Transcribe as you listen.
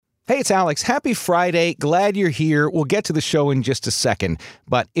Hey, it's Alex. Happy Friday. Glad you're here. We'll get to the show in just a second.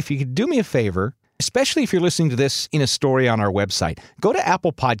 But if you could do me a favor, especially if you're listening to this in a story on our website, go to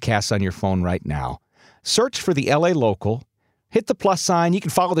Apple Podcasts on your phone right now. Search for the LA Local. Hit the plus sign. You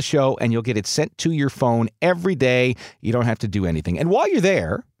can follow the show, and you'll get it sent to your phone every day. You don't have to do anything. And while you're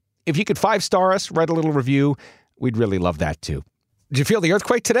there, if you could 5-star us, write a little review, we'd really love that too. Did you feel the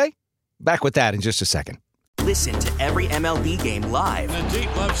earthquake today? Back with that in just a second. Listen to every MLB game live. In the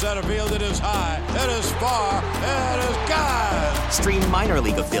deep left center field, it is high, it is far, it is gone. Stream minor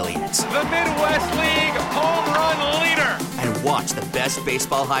league affiliates. The Midwest League home run leader. And watch the best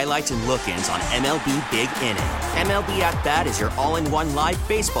baseball highlights and look-ins on MLB Big Inning. MLB At Bat is your all-in-one live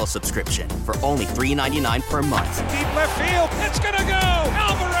baseball subscription for only $3.99 per month. Deep left field, it's gonna go.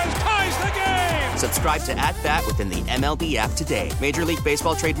 Alvarez ties the game. Subscribe to At Bat within the MLB app today. Major League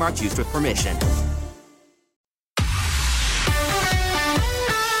Baseball trademarks used with permission.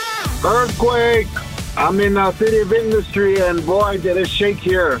 Earthquake! I'm in the City of Industry, and boy, did it shake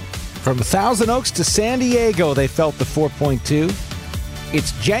here. From Thousand Oaks to San Diego, they felt the 4.2.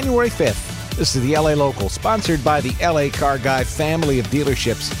 It's January 5th. This is the LA Local, sponsored by the LA Car Guy family of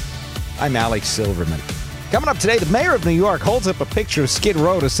dealerships. I'm Alex Silverman. Coming up today, the mayor of New York holds up a picture of Skid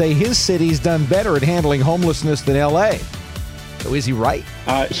Row to say his city's done better at handling homelessness than LA. So is he right?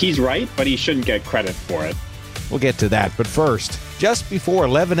 He's right, but he shouldn't get credit for it. We'll get to that, but first, just before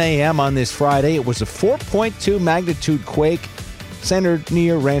 11 a.m. on this Friday, it was a 4.2 magnitude quake centered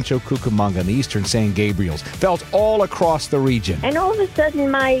near Rancho Cucamonga in the eastern San Gabriels, felt all across the region. And all of a sudden,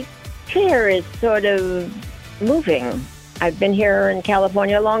 my chair is sort of moving. I've been here in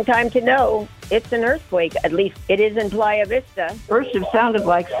California a long time to know it's an earthquake. At least it is in Playa Vista. First, it sounded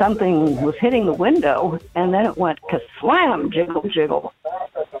like something was hitting the window, and then it went ka-slam, jiggle, jiggle.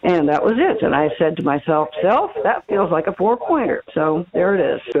 And that was it. And I said to myself, Self, that feels like a 4-pointer. So there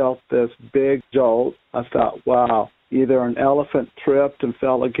it is. Felt this big jolt. I thought, wow, either an elephant tripped and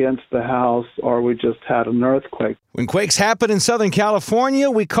fell against the house, or we just had an earthquake. When quakes happen in Southern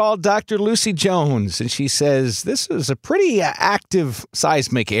California, we called Dr. Lucy Jones, and she says this is a pretty active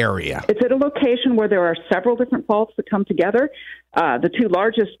seismic area. It's at a location where there are several different faults that come together. The two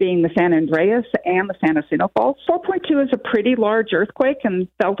largest being the San Andreas and the San Jacinto faults. 4.2 is a pretty large earthquake and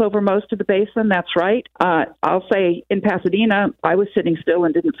felt over most of the basin. That's right. I'll say in Pasadena, I was sitting still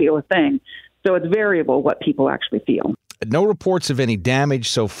and didn't feel a thing. So it's variable what people actually feel. No reports of any damage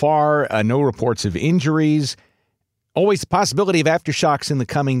so far. No reports of injuries. Always the possibility of aftershocks in the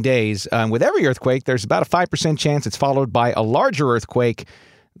coming days. With every earthquake, there's about a 5% chance it's followed by a larger earthquake.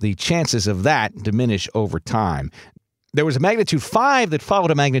 The chances of that diminish over time. There was a magnitude 5 that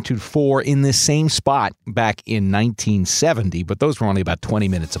followed a magnitude 4 in this same spot back in 1970, but those were only about 20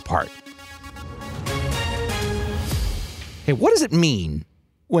 minutes apart. Hey, what does it mean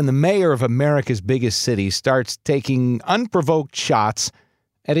when the mayor of America's biggest city starts taking unprovoked shots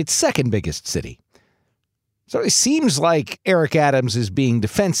at its second biggest city? So it seems like Eric Adams is being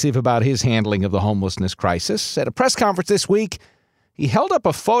defensive about his handling of the homelessness crisis. At a press conference this week, he held up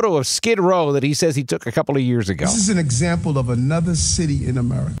a photo of Skid Row that he says he took a couple of years ago. This is an example of another city in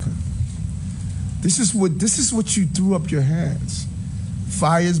America. This is what you threw up your hands.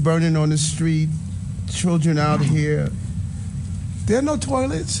 Fires burning on the street, children out here. There are no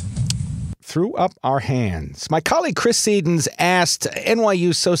toilets. Threw up our hands. My colleague Chris Sedens asked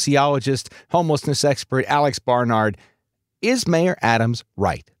NYU sociologist, homelessness expert Alex Barnard, is Mayor Adams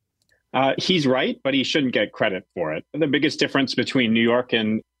right? He's right, but he shouldn't get credit for it. The biggest difference between New York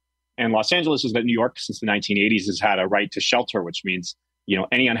and Los Angeles is that New York, since the 1980s, has had a right to shelter, which means,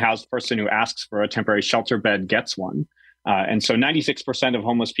 any unhoused person who asks for a temporary shelter bed gets one. And so 96% of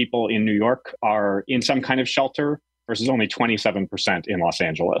homeless people in New York are in some kind of shelter versus only 27% in Los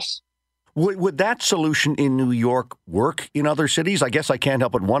Angeles. Would that solution in New York work in other cities? I guess I can't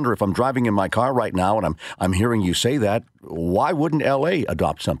help but wonder, if I'm driving in my car right now and I'm hearing you say that, why wouldn't L.A.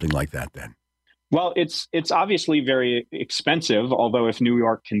 adopt something like that then? Well, it's obviously very expensive, although if New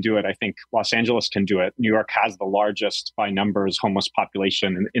York can do it, I think Los Angeles can do it. New York has the largest by numbers homeless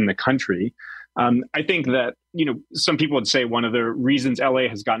population in the country. I think that, some people would say one of the reasons LA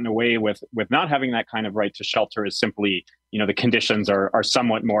has gotten away with not having that kind of right to shelter is simply, the conditions are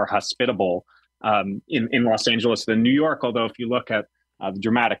somewhat more hospitable in Los Angeles than New York. Although if you look at the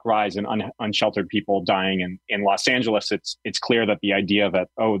dramatic rise in unsheltered people dying in Los Angeles, it's clear that the idea that,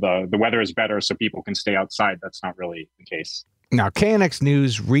 the weather is better so people can stay outside, that's not really the case. Now, KNX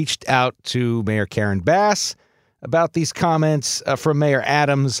News reached out to Mayor Karen Bass about these comments from Mayor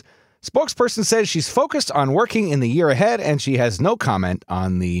Adams. Spokesperson says she's focused on working in the year ahead, and she has no comment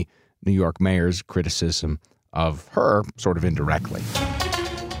on the New York mayor's criticism of her, sort of indirectly.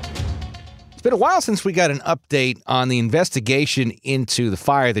 It's been a while since we got an update on the investigation into the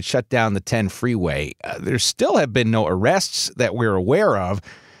fire that shut down the 10 freeway. There still have been no arrests that we're aware of,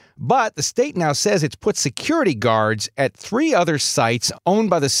 but the state now says it's put security guards at 3 other sites owned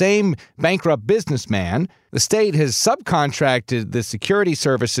by the same bankrupt businessman. The state has subcontracted the security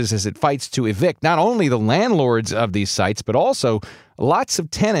services as it fights to evict not only the landlords of these sites, but also lots of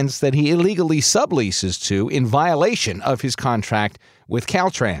tenants that he illegally subleases to in violation of his contract with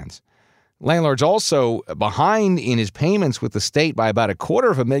Caltrans. Landlord's also behind in his payments with the state by about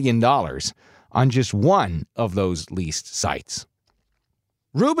 $250,000 on just one of those leased sites.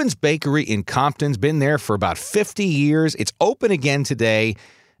 Reuben's Bakery in Compton's been there for about 50 years. It's open again today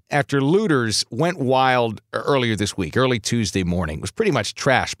after looters went wild earlier this week, early Tuesday morning. It was pretty much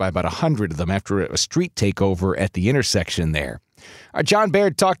trashed by about 100 of them after a street takeover at the intersection there. John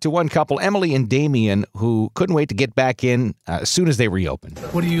Baird talked to one couple, Emily and Damien, who couldn't wait to get back in as soon as they reopened.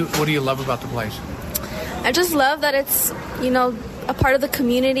 What do you love about the place? I just love that it's, a part of the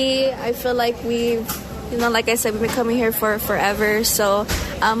community. I feel like like I said, we've been coming here for forever. So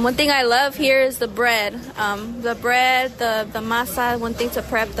one thing I love here is the bread. The masa, one thing to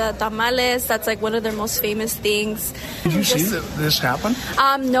prep, the tamales. That's like one of their most famous things. Did you see this happen?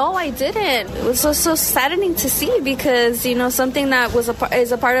 No, I didn't. It was so saddening to see because, something that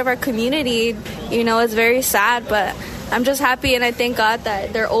is a part of our community, it's very sad, but I'm just happy and I thank God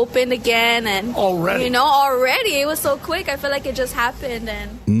that they're open again and already it was so quick. I feel like it just happened.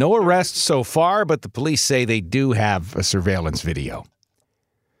 And no arrests so far, but the police say they do have a surveillance video.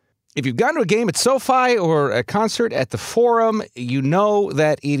 If you've gone to a game at SoFi or a concert at the Forum, you know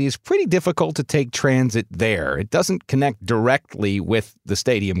that it is pretty difficult to take transit there. It doesn't connect directly with the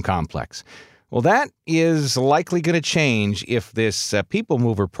stadium complex. Well, that is likely going to change if this People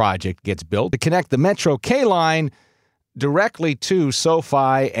Mover project gets built to connect the Metro K line directly to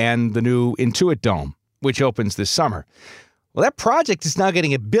SoFi and the new Intuit Dome, which opens this summer. Well, that project is now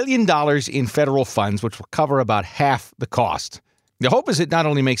getting $1 billion in federal funds, which will cover about half the cost. The hope is it not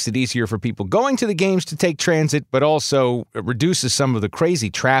only makes it easier for people going to the games to take transit, but also reduces some of the crazy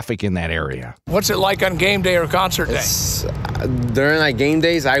traffic in that area. What's it like on game day or concert day? During game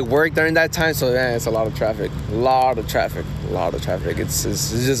days, I work during that time, so it's a lot of traffic. A lot of traffic. It's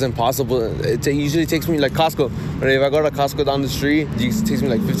just impossible. It usually takes me like Costco. But if I go to Costco down the street, it takes me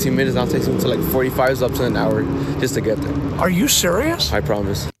like 15 minutes. Now it takes me to like 45 up to an hour just to get there. Are you serious? I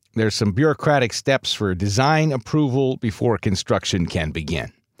promise. There's some bureaucratic steps for design approval before construction can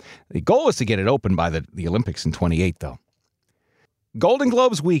begin. The goal is to get it open by the Olympics in 28, though. Golden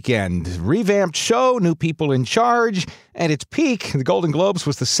Globes weekend, revamped show, new people in charge. At its peak, the Golden Globes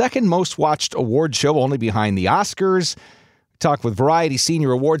was the second most watched award show, only behind the Oscars. Talked with Variety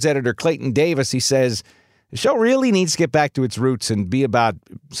senior awards editor Clayton Davis. He says the show really needs to get back to its roots and be about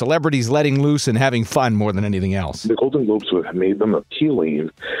celebrities letting loose and having fun more than anything else. The Golden Globes, what made them appealing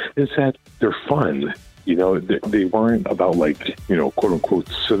is that they're fun. They weren't about quote unquote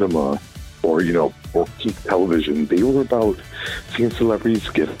cinema or peak television. They were about seeing celebrities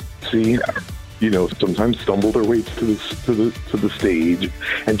get seen, sometimes stumble their way to the stage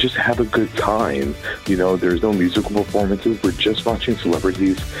and just have a good time. There's no musical performances. We're just watching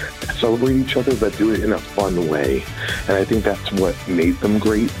celebrities celebrate each other, but do it in a fun way. And I think that's what made them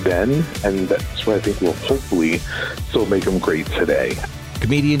great then, and that's what I think will hopefully still make them great today.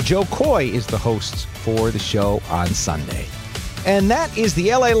 Comedian Joe Coy is the host for the show on Sunday. And that is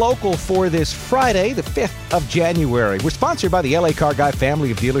the LA Local for this Friday, the 5th of January. We're sponsored by the LA Car Guy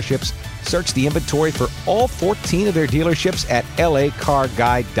family of dealerships. Search the inventory for all 14 of their dealerships at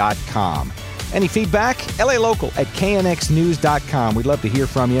lacarguy.com. Any feedback? LALocal@knxnews.com. We'd love to hear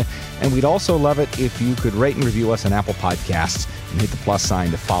from you. And we'd also love it if you could rate and review us on Apple Podcasts and hit the plus sign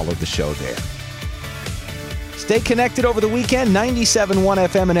to follow the show there. Stay connected over the weekend, 97.1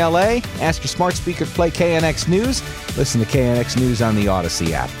 FM in LA. Ask your smart speaker to play KNX News. Listen to KNX News on the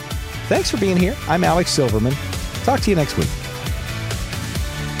Odyssey app. Thanks for being here. I'm Alex Silverman. Talk to you next week.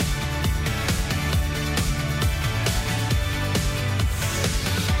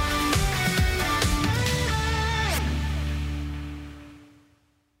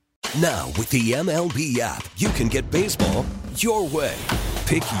 Now, with the MLB app, you can get baseball your way.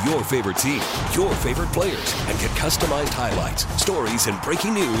 Pick your favorite team, your favorite players, and get customized highlights, stories, and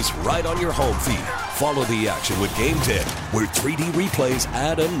breaking news right on your home feed. Follow the action with Game Tip, where 3D replays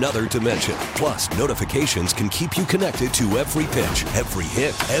add another dimension. Plus, notifications can keep you connected to every pitch, every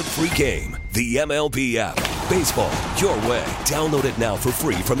hit, every game. The MLB app. Baseball your way. Download it now for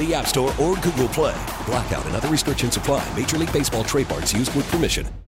free from the App Store or Google Play. Blackout and other restrictions apply. Major League Baseball trademarks used with permission.